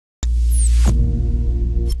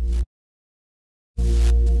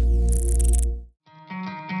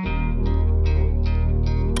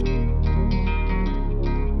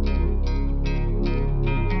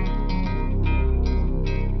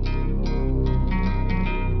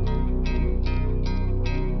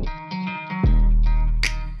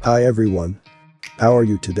Hi everyone. How are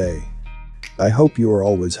you today? I hope you are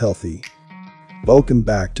always healthy. Welcome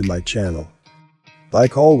back to my channel.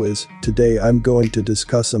 Like always, today I'm going to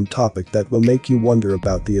discuss some topic that will make you wonder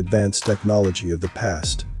about the advanced technology of the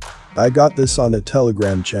past. I got this on a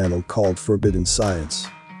Telegram channel called Forbidden Science.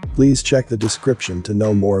 Please check the description to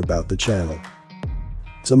know more about the channel.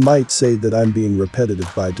 Some might say that I'm being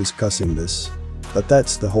repetitive by discussing this, but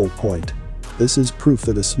that's the whole point. This is proof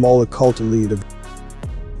that a small occult elite of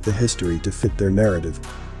the history to fit their narrative.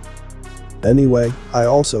 Anyway, I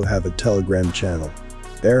also have a Telegram channel.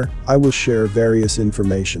 There, I will share various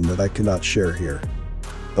information that I cannot share here.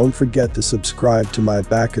 Don't forget to subscribe to my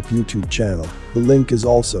backup YouTube channel, the link is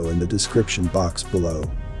also in the description box below.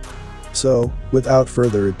 So, without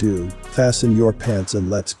further ado, fasten your pants and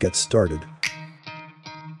let's get started.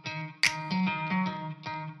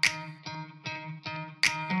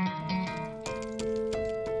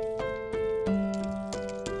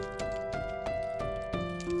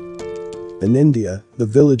 In India, the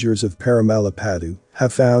villagers of Paramalapadu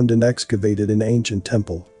have found and excavated an ancient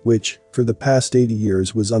temple, which, for the past 80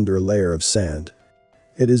 years was under a layer of sand.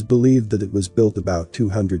 It is believed that it was built about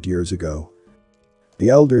 200 years ago. The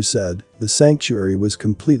elders said, the sanctuary was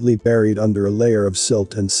completely buried under a layer of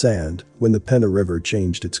silt and sand when the Penna River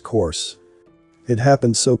changed its course. It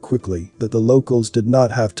happened so quickly that the locals did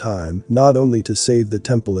not have time not only to save the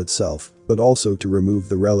temple itself, but also to remove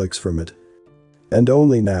the relics from it. And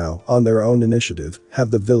only now, on their own initiative,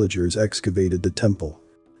 have the villagers excavated the temple.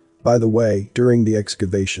 By the way, during the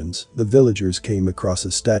excavations, the villagers came across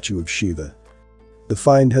a statue of Shiva. The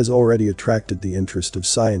find has already attracted the interest of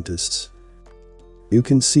scientists. You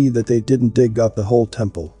can see that they didn't dig up the whole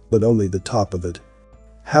temple, but only the top of it.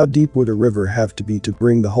 How deep would a river have to be to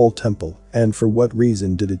bring the whole temple, and for what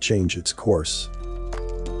reason did it change its course?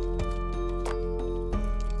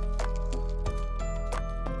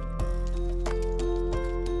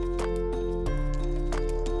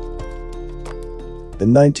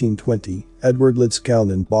 In 1920, Edward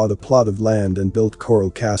Litzkalnin bought a plot of land and built Coral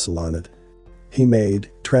Castle on it. He made,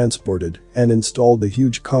 transported, and installed the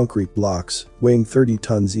huge concrete blocks, weighing 30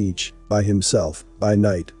 tons each, by himself, by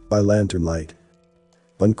night, by lantern light.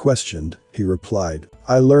 When questioned, he replied,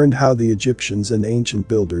 "I learned how the Egyptians and ancient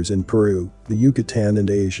builders in Peru, the Yucatan and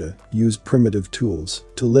Asia, used primitive tools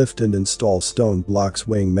to lift and install stone blocks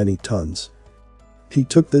weighing many tons." He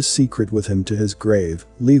took this secret with him to his grave,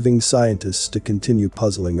 leaving scientists to continue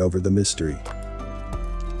puzzling over the mystery.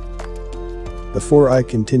 Before I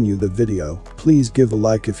continue the video, please give a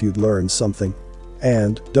like if you'd learned something.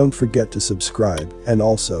 And don't forget to subscribe, and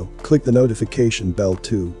also, click the notification bell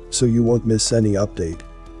too, so you won't miss any update.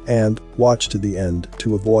 And, watch to the end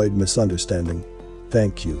to avoid misunderstanding.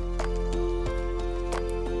 Thank you.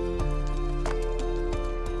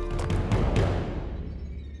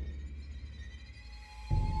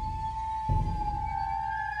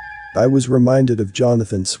 I was reminded of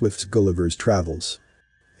Jonathan Swift's Gulliver's Travels.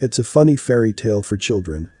 It's a funny fairy tale for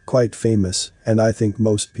children, quite famous, and I think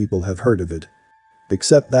most people have heard of it.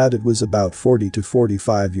 Except that it was about 40 to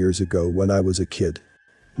 45 years ago when I was a kid.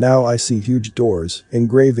 Now I see huge doors,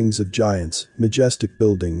 engravings of giants, majestic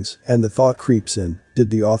buildings, and the thought creeps in, did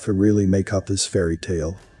the author really make up this fairy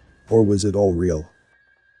tale? Or was it all real?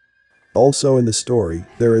 Also in the story,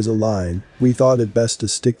 there is a line, "We thought it best to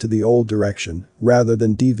stick to the old direction, rather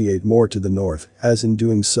than deviate more to the north, as in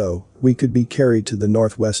doing so, we could be carried to the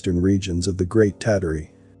northwestern regions of the Great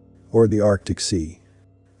Tartary. Or the Arctic Sea."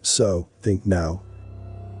 So, think now.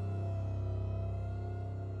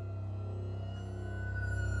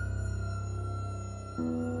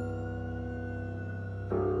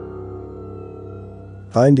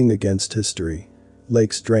 Finding against history.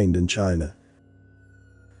 Lakes drained in China.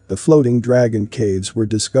 The floating dragon caves were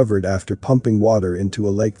discovered after pumping water into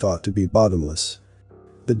a lake thought to be bottomless.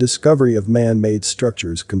 The discovery of man-made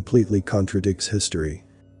structures completely contradicts history.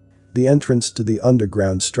 The entrance to the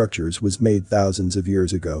underground structures was made thousands of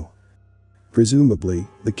years ago. Presumably,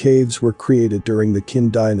 the caves were created during the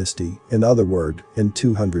Qin dynasty, in other words, in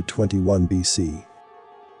 221 BC.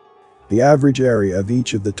 The average area of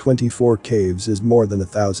each of the 24 caves is more than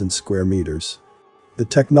 1,000 square meters. The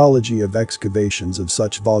technology of excavations of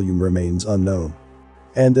such volume remains unknown.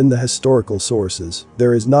 And in the historical sources,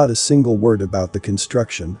 there is not a single word about the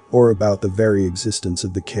construction or about the very existence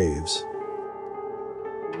of the caves.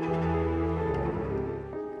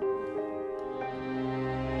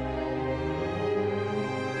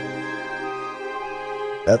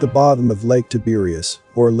 At the bottom of Lake Tiberias,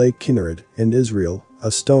 or Lake Kinneret, in Israel, a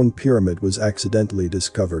stone pyramid was accidentally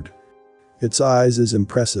discovered. Its size is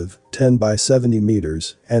impressive, 10 by 70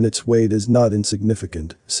 meters, and its weight is not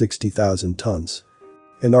insignificant, 60,000 tons.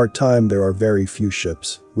 In our time there are very few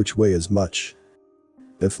ships which weigh as much.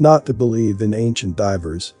 If not to believe in ancient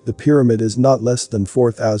divers, the pyramid is not less than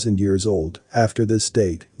 4,000 years old. After this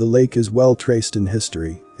date, the lake is well traced in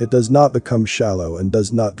history. It does not become shallow and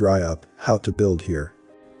does not dry up. How to build here?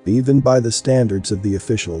 Even by the standards of the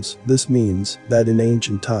officials, this means that in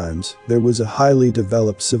ancient times, there was a highly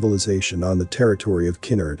developed civilization on the territory of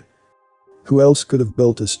Kinard. Who else could have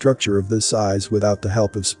built a structure of this size without the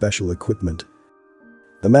help of special equipment?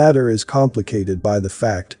 The matter is complicated by the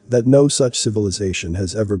fact that no such civilization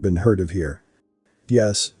has ever been heard of here.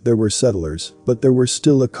 Yes, there were settlers, but there were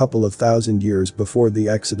still a couple of thousand years before the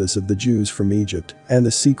exodus of the Jews from Egypt, and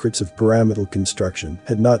the secrets of pyramidal construction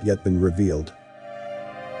had not yet been revealed.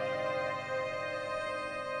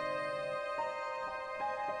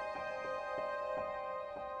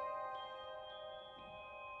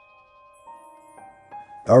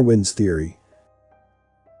 Darwin's theory.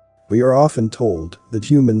 We are often told that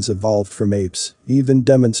humans evolved from apes, even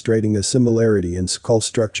demonstrating a similarity in skull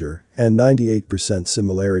structure and 98%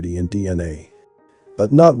 similarity in DNA.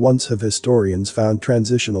 But not once have historians found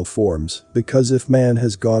transitional forms, because if man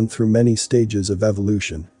has gone through many stages of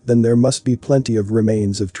evolution, then there must be plenty of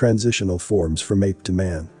remains of transitional forms from ape to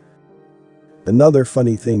man. Another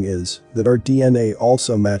funny thing is that our DNA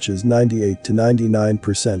also matches 98 to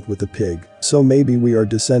 99% with a pig, so maybe we are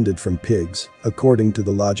descended from pigs, according to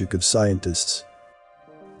the logic of scientists.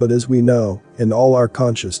 But as we know, in all our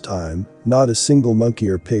conscious time, not a single monkey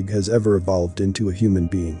or pig has ever evolved into a human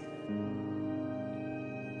being.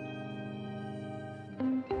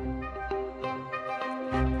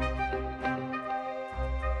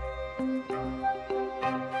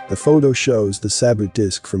 The photo shows the Sabut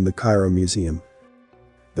disc from the Cairo Museum.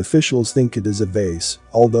 Officials think it is a vase,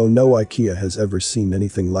 although no IKEA has ever seen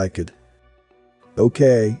anything like it.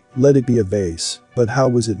 Okay, let it be a vase, but how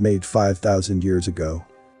was it made 5,000 years ago?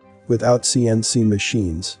 Without CNC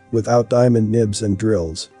machines, without diamond nibs and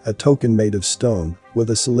drills, a token made of stone, with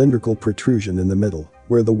a cylindrical protrusion in the middle,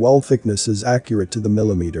 where the wall thickness is accurate to the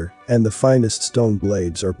millimeter, and the finest stone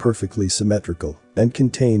blades are perfectly symmetrical, and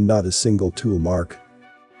contain not a single tool mark.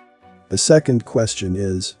 The second question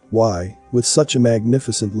is, why, with such a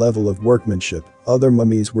magnificent level of workmanship, other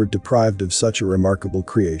mummies were deprived of such a remarkable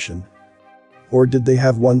creation? Or did they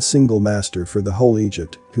have one single master for the whole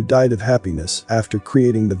Egypt, who died of happiness after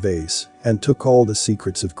creating the vase, and took all the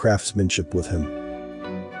secrets of craftsmanship with him?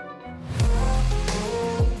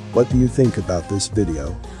 What do you think about this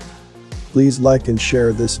video? Please like and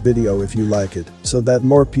share this video if you like it, so that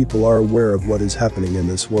more people are aware of what is happening in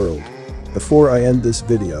this world. Before I end this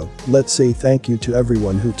video, let's say thank you to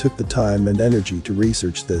everyone who took the time and energy to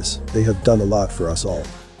research this. They have done a lot for us all.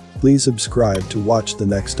 Please subscribe to watch the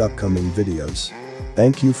next upcoming videos.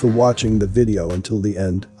 Thank you for watching the video until the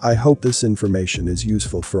end. I hope this information is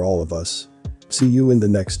useful for all of us. See you in the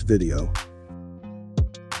next video.